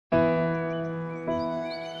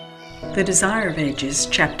The Desire of Ages,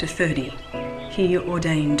 chapter 30. He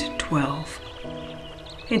ordained 12.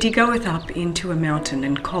 And he goeth up into a mountain,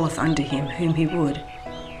 and calleth unto him whom he would,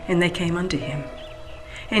 and they came unto him.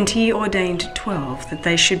 And he ordained 12, that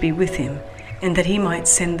they should be with him, and that he might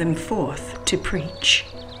send them forth to preach.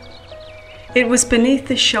 It was beneath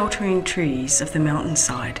the sheltering trees of the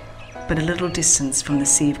mountainside, but a little distance from the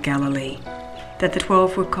Sea of Galilee, that the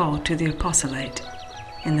 12 were called to the apostolate,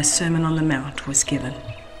 and the Sermon on the Mount was given.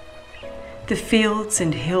 The fields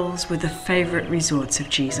and hills were the favorite resorts of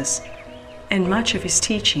Jesus, and much of his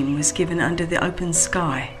teaching was given under the open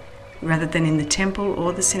sky, rather than in the temple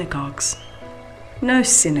or the synagogues. No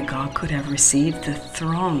synagogue could have received the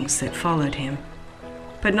throngs that followed him,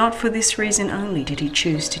 but not for this reason only did he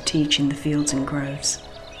choose to teach in the fields and groves.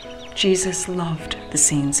 Jesus loved the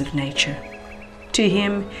scenes of nature. To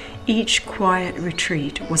him, each quiet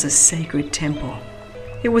retreat was a sacred temple.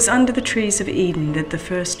 It was under the trees of Eden that the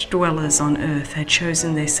first dwellers on earth had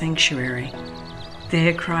chosen their sanctuary.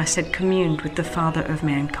 There Christ had communed with the Father of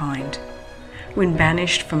mankind. When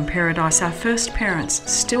banished from paradise, our first parents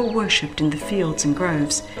still worshipped in the fields and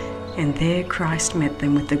groves, and there Christ met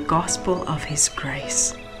them with the gospel of his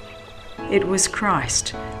grace. It was Christ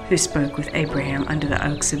who spoke with Abraham under the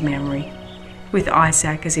oaks of Mamre, with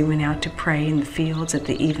Isaac as he went out to pray in the fields at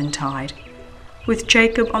the eventide, with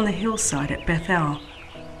Jacob on the hillside at Bethel,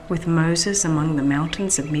 with Moses among the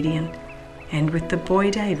mountains of Midian, and with the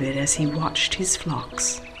boy David as he watched his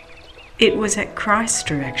flocks. It was at Christ's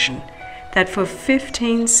direction that for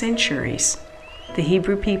 15 centuries the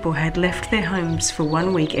Hebrew people had left their homes for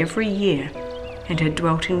 1 week every year and had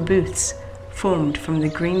dwelt in booths formed from the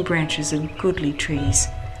green branches of goodly trees,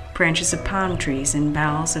 branches of palm trees and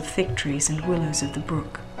boughs of thick trees and willows of the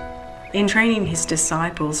brook. In training his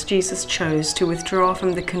disciples, Jesus chose to withdraw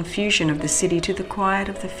from the confusion of the city to the quiet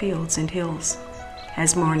of the fields and hills,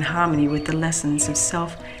 as more in harmony with the lessons of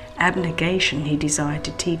self-abnegation he desired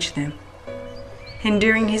to teach them. And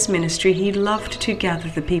during his ministry he loved to gather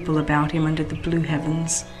the people about him under the blue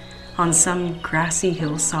heavens, on some grassy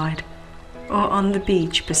hillside, or on the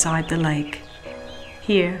beach beside the lake.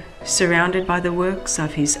 Here, surrounded by the works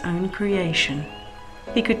of his own creation,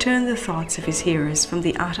 he could turn the thoughts of his hearers from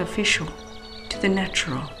the artificial to the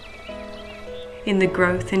natural. In the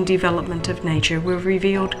growth and development of nature were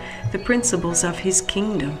revealed the principles of his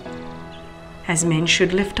kingdom. As men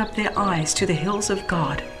should lift up their eyes to the hills of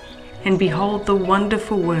God and behold the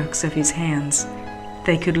wonderful works of his hands,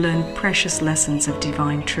 they could learn precious lessons of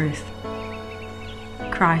divine truth.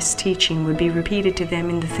 Christ's teaching would be repeated to them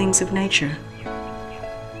in the things of nature.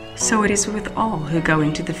 So it is with all who go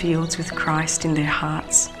into the fields with Christ in their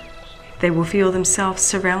hearts. They will feel themselves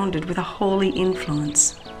surrounded with a holy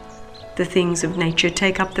influence. The things of nature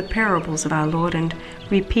take up the parables of our Lord and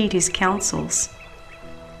repeat his counsels.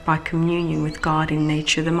 By communion with God in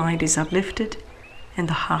nature, the mind is uplifted and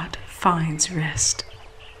the heart finds rest.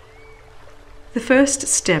 The first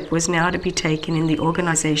step was now to be taken in the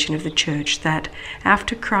organization of the church that,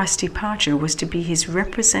 after Christ's departure, was to be his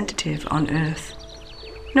representative on earth.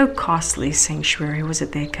 No costly sanctuary was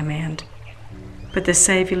at their command, but the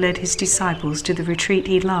Savior led his disciples to the retreat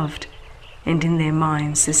he loved, and in their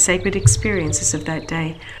minds the sacred experiences of that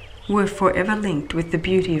day were forever linked with the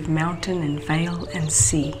beauty of mountain and vale and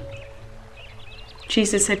sea.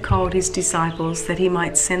 Jesus had called his disciples that he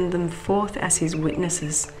might send them forth as his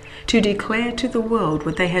witnesses, to declare to the world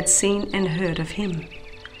what they had seen and heard of him.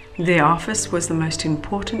 Their office was the most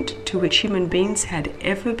important to which human beings had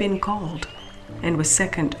ever been called, and was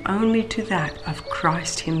second only to that of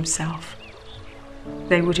Christ himself.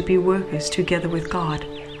 They were to be workers together with God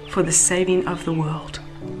for the saving of the world.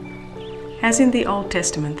 As in the Old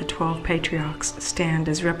Testament the 12 patriarchs stand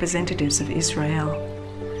as representatives of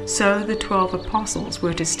Israel, so the 12 apostles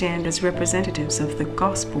were to stand as representatives of the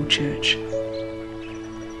gospel church.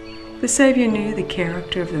 The Savior knew the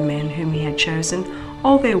character of the men whom he had chosen.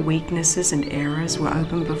 All their weaknesses and errors were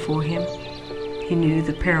open before him. He knew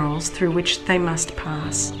the perils through which they must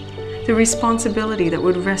pass, the responsibility that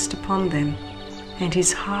would rest upon them, and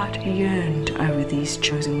his heart yearned over these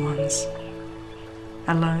chosen ones.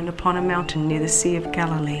 Alone upon a mountain near the Sea of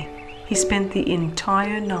Galilee, he spent the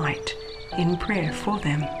entire night in prayer for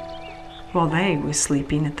them, while they were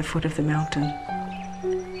sleeping at the foot of the mountain.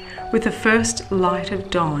 With the first light of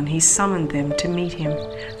dawn, he summoned them to meet him,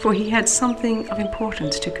 for he had something of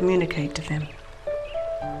importance to communicate to them.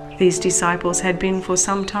 These disciples had been for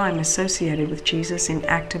some time associated with Jesus in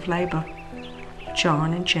active labor.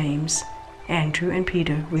 John and James, Andrew and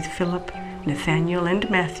Peter, with Philip, Nathanael, and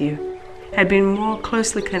Matthew, had been more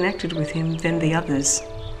closely connected with him than the others,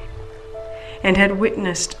 and had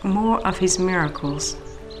witnessed more of his miracles.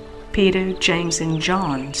 Peter, James, and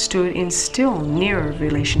John stood in still nearer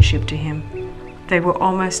relationship to him. They were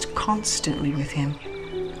almost constantly with him,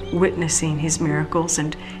 witnessing his miracles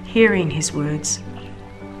and hearing his words.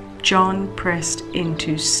 John pressed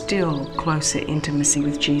into still closer intimacy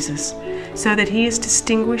with Jesus, so that he is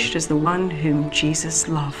distinguished as the one whom Jesus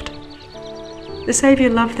loved. The Savior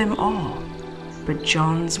loved them all, but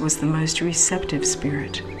John's was the most receptive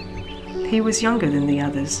spirit. He was younger than the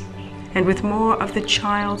others, and with more of the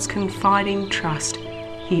child's confiding trust,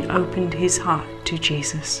 he opened his heart to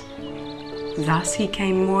Jesus. Thus he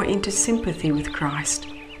came more into sympathy with Christ,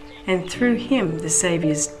 and through him the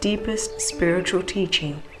Savior's deepest spiritual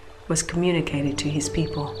teaching was communicated to his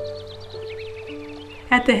people.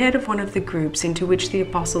 At the head of one of the groups into which the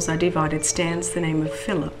apostles are divided stands the name of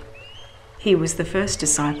Philip. He was the first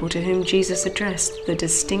disciple to whom Jesus addressed the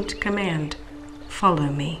distinct command, "Follow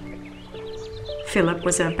me." Philip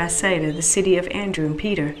was of Bethsaida, the city of Andrew and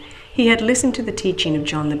Peter. He had listened to the teaching of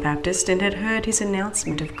John the Baptist and had heard his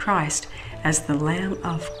announcement of Christ as the Lamb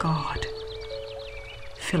of God.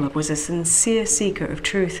 Philip was a sincere seeker of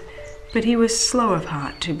truth, but he was slow of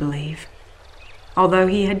heart to believe. Although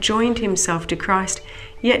he had joined himself to Christ,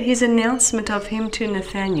 yet his announcement of him to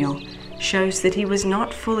Nathanael shows that he was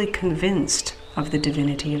not fully convinced of the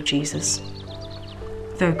divinity of Jesus.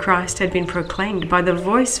 Though Christ had been proclaimed by the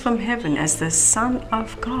voice from heaven as the Son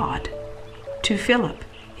of God, to Philip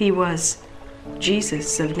he was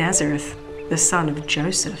Jesus of Nazareth, the son of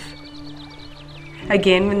Joseph.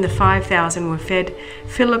 Again, when the 5,000 were fed,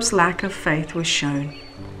 Philip's lack of faith was shown.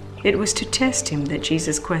 It was to test him that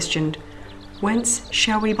Jesus questioned, "Whence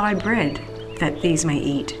shall we buy bread that these may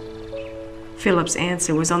eat?" Philip's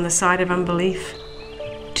answer was on the side of unbelief.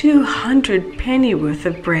 200 pennyworth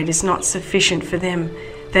of bread is not sufficient for them,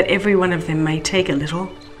 that every one of them may take a little.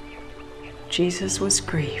 Jesus was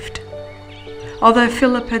grieved. Although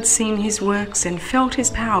Philip had seen his works and felt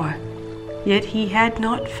his power, yet he had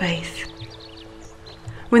not faith.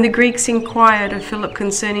 When the Greeks inquired of Philip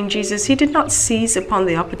concerning Jesus, he did not seize upon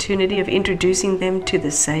the opportunity of introducing them to the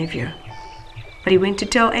Savior, but he went to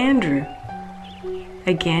tell Andrew.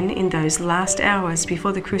 Again, in those last hours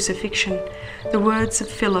before the crucifixion, the words of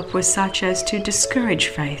Philip were such as to discourage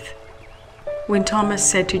faith. When Thomas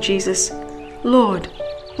said to Jesus, "Lord,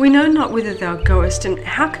 we know not whither thou goest, and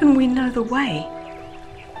how can we know the way?"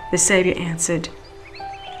 The Savior answered,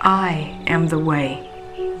 "I am the way,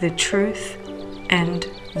 the truth, and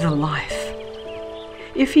the life.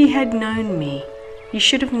 If ye had known me, ye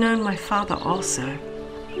should have known my Father also."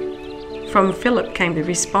 From Philip came the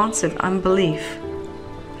response of unbelief,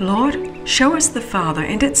 "Lord, show us the Father,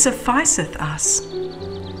 and it sufficeth us."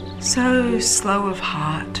 So slow of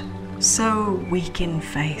heart, so weak in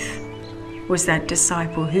faith was that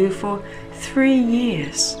disciple who for 3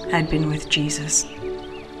 years had been with Jesus.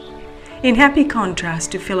 In happy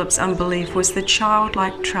contrast to Philip's unbelief was the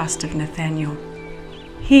childlike trust of Nathanael.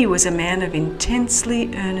 He was a man of intensely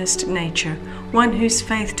earnest nature, one whose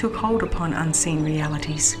faith took hold upon unseen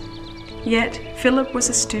realities. Yet Philip was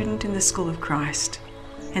a student in the school of Christ,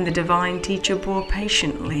 and the divine teacher bore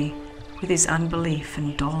patiently with his unbelief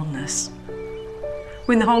and dullness.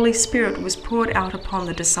 When the Holy Spirit was poured out upon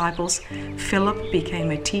the disciples, Philip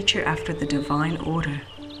became a teacher after the divine order.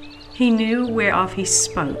 He knew whereof he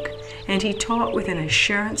spoke, and he taught with an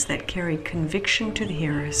assurance that carried conviction to the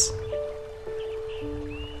hearers.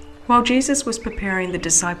 While Jesus was preparing the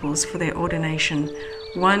disciples for their ordination,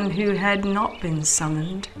 one who had not been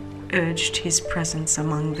summoned urged his presence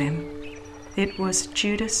among them. It was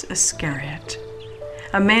Judas Iscariot,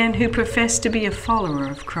 a man who professed to be a follower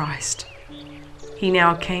of Christ. He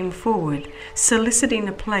now came forward, soliciting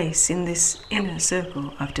a place in this inner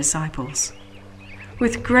circle of disciples.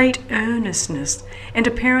 With great earnestness and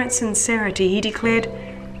apparent sincerity, he declared,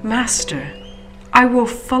 "Master, I will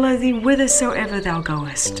follow thee whithersoever thou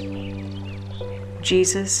goest."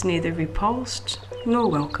 Jesus neither repulsed nor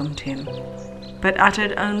welcomed him, but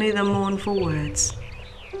uttered only the mournful words,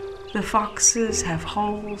 "The foxes have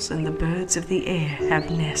holes, and the birds of the air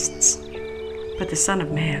have nests, but the Son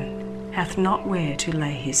of Man hath not where to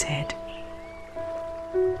lay his head."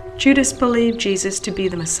 Judas believed Jesus to be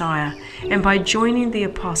the Messiah, and by joining the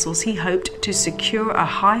apostles he hoped to secure a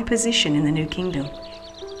high position in the new kingdom.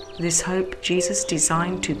 This hope Jesus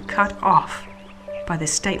designed to cut off by the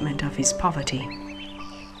statement of his poverty.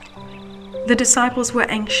 The disciples were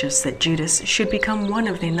anxious that Judas should become one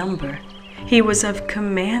of their number. He was of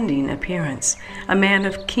commanding appearance, a man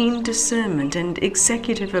of keen discernment and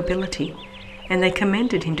executive ability, and they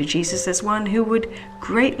commended him to Jesus as one who would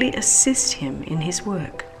greatly assist him in his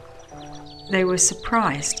work. They were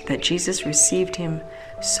surprised that Jesus received him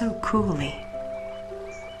so coolly.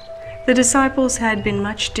 The disciples had been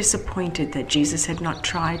much disappointed that Jesus had not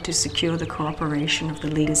tried to secure the cooperation of the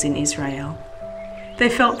leaders in Israel. They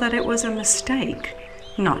felt that it was a mistake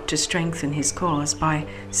not to strengthen his cause by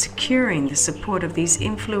securing the support of these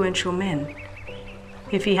influential men.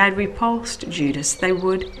 If he had repulsed Judas, they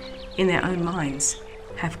would, in their own minds,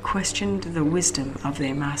 have questioned the wisdom of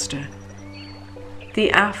their master.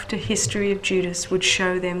 The after history of Judas would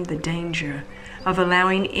show them the danger of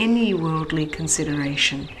allowing any worldly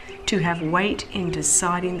consideration to have weight in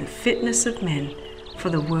deciding the fitness of men for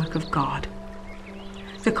the work of God.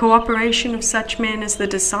 The cooperation of such men as the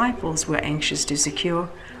disciples were anxious to secure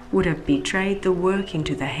would have betrayed the work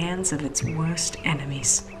into the hands of its worst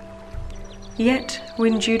enemies. Yet,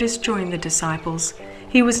 when Judas joined the disciples,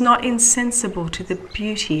 he was not insensible to the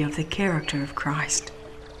beauty of the character of Christ.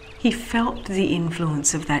 He felt the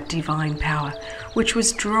influence of that divine power which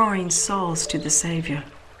was drawing souls to the Savior.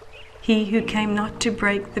 He who came not to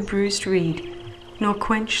break the bruised reed, nor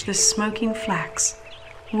quench the smoking flax,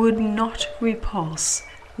 would not repulse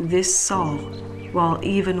this soul while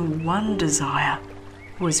even one desire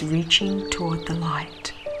was reaching toward the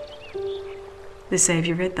light. The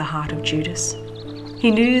Savior read the heart of Judas. He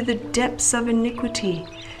knew the depths of iniquity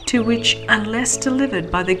to which, unless delivered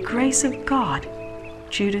by the grace of God,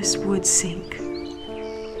 Judas would sink.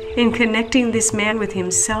 In connecting this man with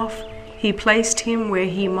himself, he placed him where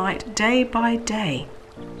he might day by day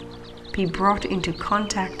be brought into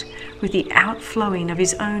contact with the outflowing of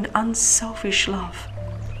his own unselfish love.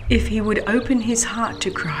 If he would open his heart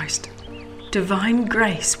to Christ, divine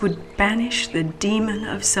grace would banish the demon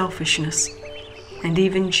of selfishness, and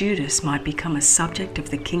even Judas might become a subject of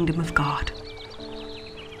the kingdom of God.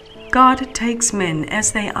 God takes men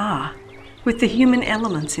as they are, with the human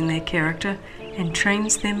elements in their character, and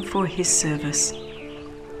trains them for his service,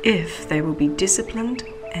 if they will be disciplined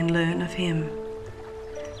and learn of him.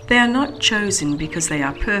 They are not chosen because they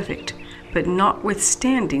are perfect, but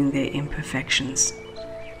notwithstanding their imperfections,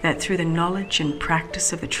 that through the knowledge and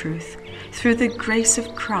practice of the truth, through the grace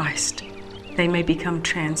of Christ, they may become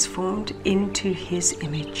transformed into his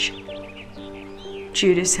image.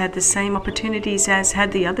 Judas had the same opportunities as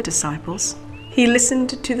had the other disciples. He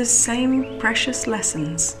listened to the same precious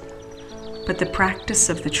lessons, but the practice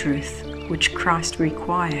of the truth which Christ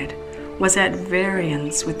required was at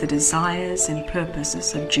variance with the desires and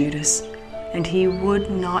purposes of Judas, and he would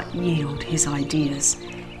not yield his ideas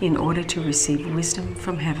in order to receive wisdom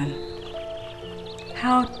from heaven.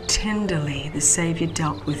 How tenderly the Savior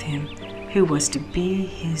dealt with him who was to be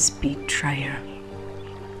his betrayer.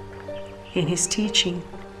 In his teaching,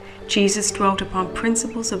 Jesus dwelt upon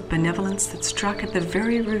principles of benevolence that struck at the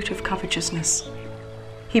very root of covetousness.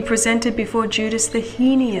 He presented before Judas the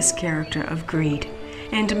heinous character of greed,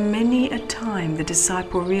 and many a time the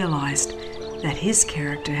disciple realized that his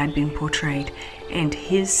character had been portrayed and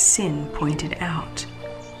his sin pointed out.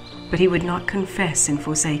 But he would not confess and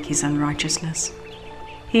forsake his unrighteousness.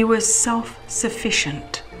 He was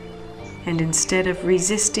self-sufficient, and instead of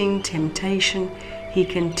resisting temptation, he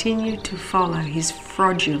continued to follow his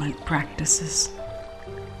fraudulent practices.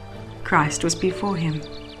 Christ was before him,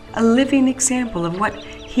 a living example of what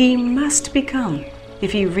he must become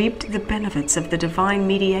if he reaped the benefits of the divine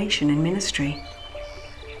mediation and ministry.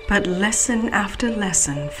 But lesson after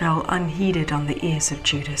lesson fell unheeded on the ears of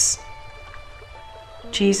Judas.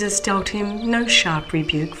 Jesus dealt him no sharp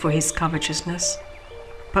rebuke for his covetousness,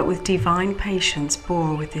 but with divine patience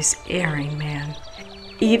bore with this erring man,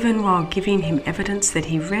 even while giving him evidence that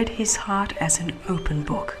he read his heart as an open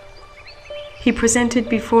book. He presented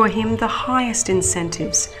before him the highest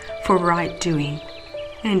incentives for right doing,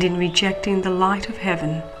 and in rejecting the light of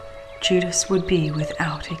heaven, Judas would be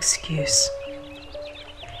without excuse.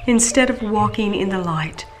 Instead of walking in the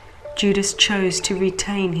light, Judas chose to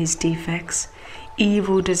retain his defects.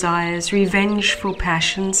 Evil desires, revengeful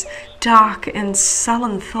passions, dark and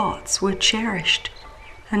sullen thoughts were cherished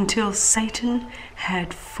until Satan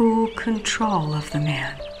had full control of the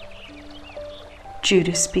man.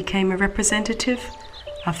 Judas became a representative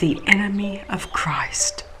of the enemy of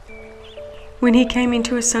Christ. When he came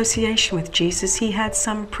into association with Jesus, he had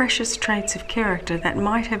some precious traits of character that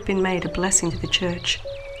might have been made a blessing to the church.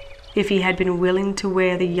 If he had been willing to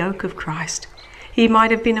wear the yoke of Christ, he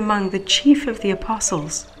might have been among the chief of the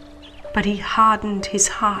apostles, but he hardened his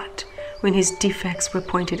heart when his defects were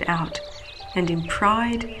pointed out, and in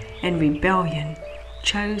pride and rebellion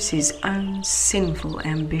chose his own sinful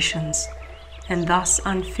ambitions, and thus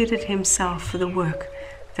unfitted himself for the work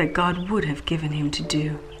that God would have given him to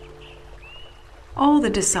do. All the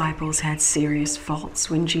disciples had serious faults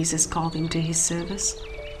when Jesus called them to his service.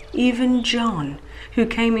 even John, who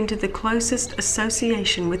came into the closest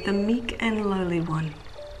association with the meek and lowly one,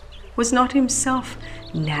 was not himself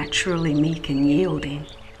naturally meek and yielding.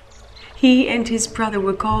 He and his brother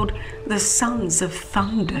were called the sons of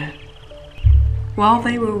thunder. While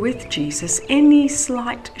they were with Jesus, any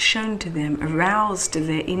slight shown to them aroused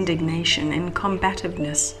their indignation and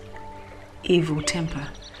combativeness. Evil temper,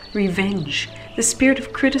 revenge, the spirit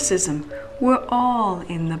of criticism were all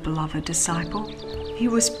in the beloved disciple. He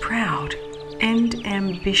was proud and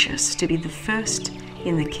ambitious to be the first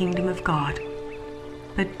in the kingdom of God.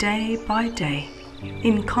 But day by day,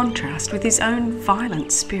 in contrast with his own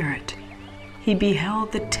violent spirit, he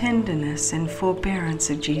beheld the tenderness and forbearance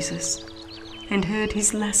of Jesus and heard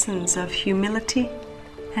his lessons of humility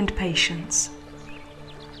and patience.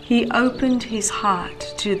 He opened his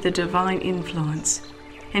heart to the divine influence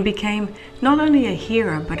and became not only a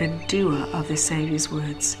hearer but a doer of the Saviour's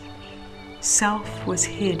words. Self was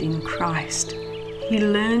hid in Christ. He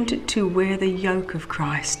learned to wear the yoke of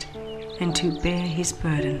Christ and to bear his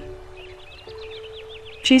burden.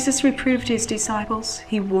 Jesus reproved his disciples.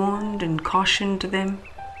 He warned and cautioned them.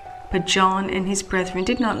 But John and his brethren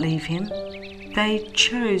did not leave him. They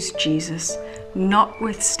chose Jesus,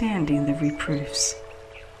 notwithstanding the reproofs.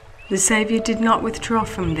 The Saviour did not withdraw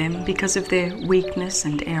from them because of their weakness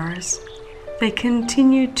and errors. They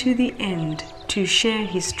continued to the end to share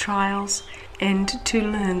his trials and to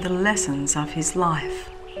learn the lessons of his life.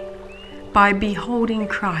 By beholding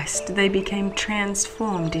Christ, they became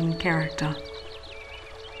transformed in character.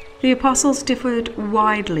 The apostles differed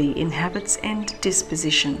widely in habits and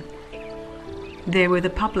disposition. There were the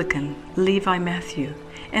publican, Levi Matthew,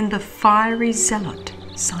 and the fiery zealot,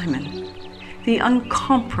 Simon, the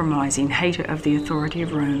uncompromising hater of the authority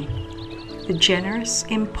of Rome, the generous,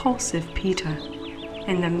 impulsive Peter,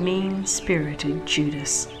 and the mean-spirited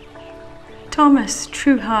Judas. Thomas,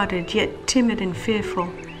 true-hearted yet timid and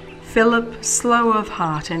fearful, Philip, slow of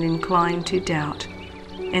heart and inclined to doubt,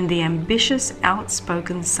 and the ambitious,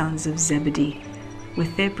 outspoken sons of Zebedee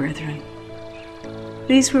with their brethren.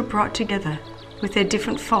 These were brought together with their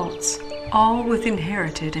different faults, all with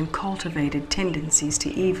inherited and cultivated tendencies to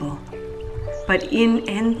evil. But in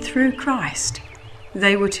and through Christ,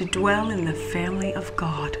 they were to dwell in the family of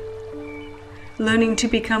God, learning to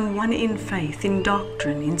become one in faith, in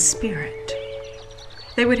doctrine, in spirit.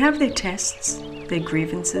 They would have their tests, their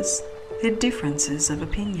grievances, their differences of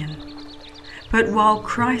opinion. But while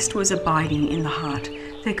Christ was abiding in the heart,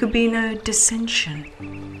 there could be no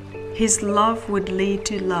dissension. His love would lead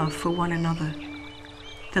to love for one another.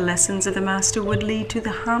 The lessons of the Master would lead to the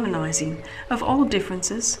harmonizing of all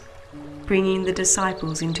differences, bringing the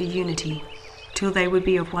disciples into unity till they would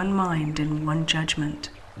be of one mind and one judgment.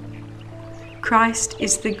 Christ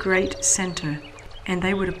is the great center, and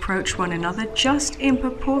they would approach one another just in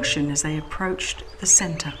proportion as they approached the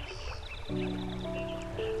center.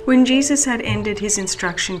 When Jesus had ended his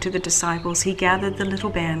instruction to the disciples, he gathered the little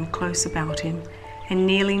band close about him, and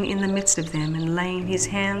kneeling in the midst of them and laying his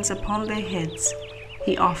hands upon their heads,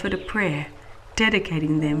 he offered a prayer,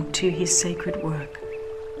 dedicating them to his sacred work.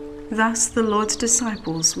 Thus the Lord's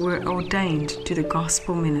disciples were ordained to the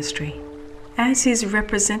gospel ministry. As his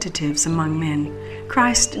representatives among men,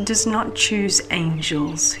 Christ does not choose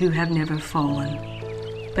angels who have never fallen,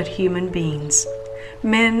 but human beings,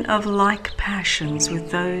 men of like passions with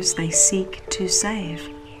those they seek to save.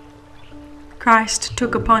 Christ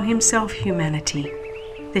took upon himself humanity,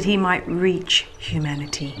 that he might reach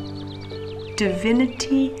humanity.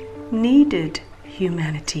 Divinity needed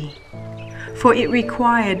humanity, for it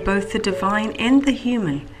required both the divine and the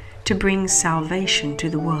human to bring salvation to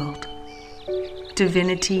the world.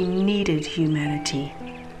 Divinity needed humanity,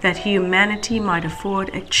 that humanity might afford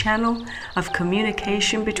a channel of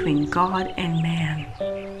communication between God and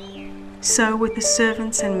man. So with the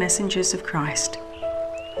servants and messengers of Christ,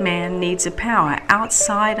 man needs a power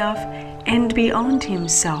outside of and beyond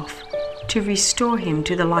himself to restore him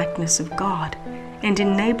to the likeness of God and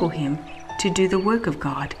enable him to do the work of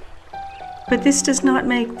God. But this does not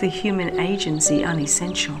make the human agency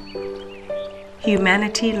unessential.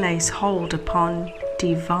 Humanity lays hold upon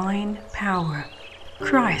divine power.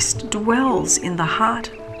 Christ dwells in the heart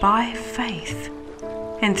by faith,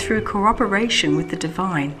 and through cooperation with the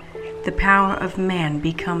divine, the power of man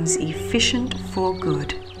becomes efficient for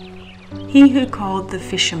good. He who called the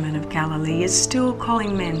fishermen of Galilee is still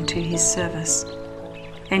calling men to his service,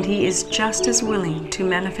 and he is just as willing to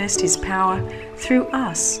manifest his power through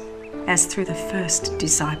us as through the first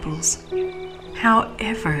disciples.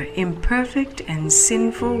 However imperfect and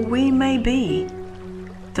sinful we may be,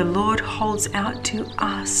 the Lord holds out to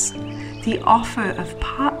us the offer of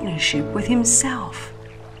partnership with himself,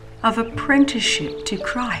 of apprenticeship to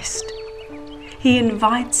Christ. He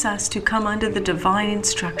invites us to come under the divine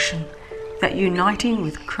instruction that uniting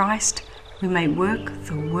with Christ we may work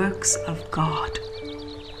the works of God.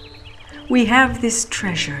 We have this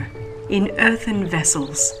treasure in earthen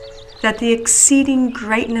vessels, that the exceeding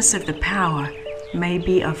greatness of the power may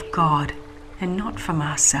be of God and not from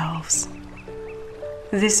ourselves.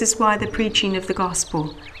 This is why the preaching of the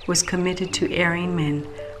gospel was committed to erring men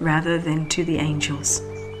rather than to the angels.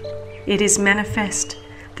 It is manifest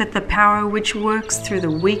that the power which works through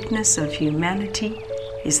the weakness of humanity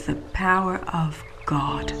is the power of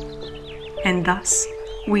God. And thus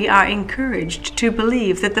we are encouraged to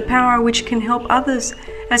believe that the power which can help others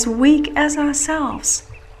as weak as ourselves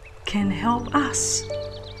can help us.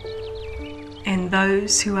 And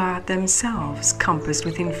those who are themselves compassed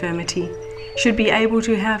with infirmity should be able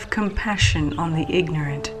to have compassion on the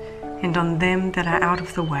ignorant and on them that are out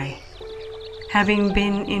of the way. Having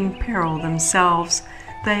been in peril themselves,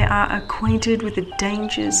 they are acquainted with the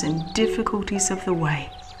dangers and difficulties of the way,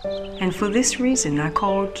 and for this reason are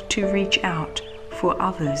called to reach out for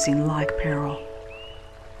others in like peril.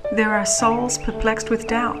 There are souls perplexed with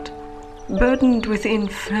doubt, burdened with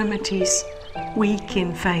infirmities, weak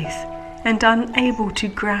in faith, and unable to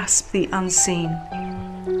grasp the unseen.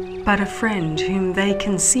 But a friend whom they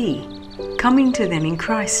can see, coming to them in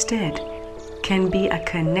Christ's stead, can be a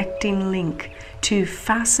connecting link to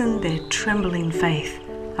fasten their trembling faith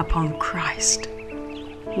upon Christ.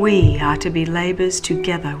 We are to be laborers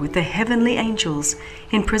together with the heavenly angels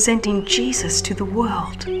in presenting Jesus to the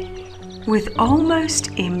world. With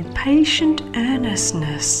almost impatient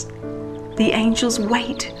earnestness, the angels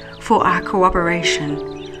wait for our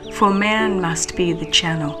cooperation, for man must be the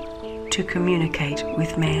channel to communicate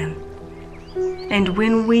with man. And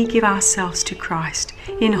when we give ourselves to Christ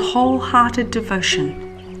in wholehearted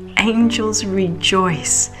devotion, angels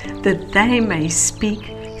rejoice that they may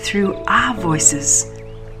speak through our voices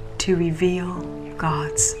to reveal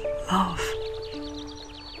God's love.